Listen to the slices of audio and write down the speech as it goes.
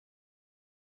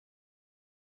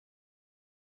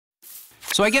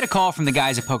So I get a call from the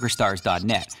guys at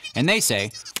Pokerstars.net, and they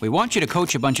say, we want you to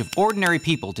coach a bunch of ordinary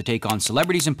people to take on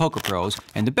celebrities and poker pros,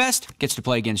 and the best gets to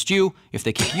play against you. If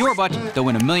they kick your butt, they'll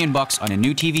win $1 million on a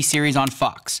new TV series on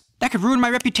Fox. That could ruin my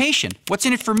reputation. What's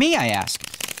in it for me, I ask.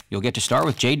 You'll get to star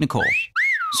with Jade Nicole.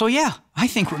 So yeah, I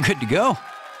think we're good to go.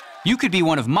 You could be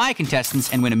one of my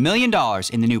contestants and win $1 million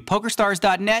in the new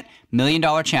Pokerstars.net $1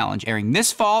 Million Challenge airing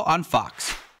this fall on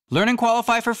Fox. Learn and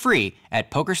qualify for free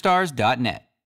at Pokerstars.net.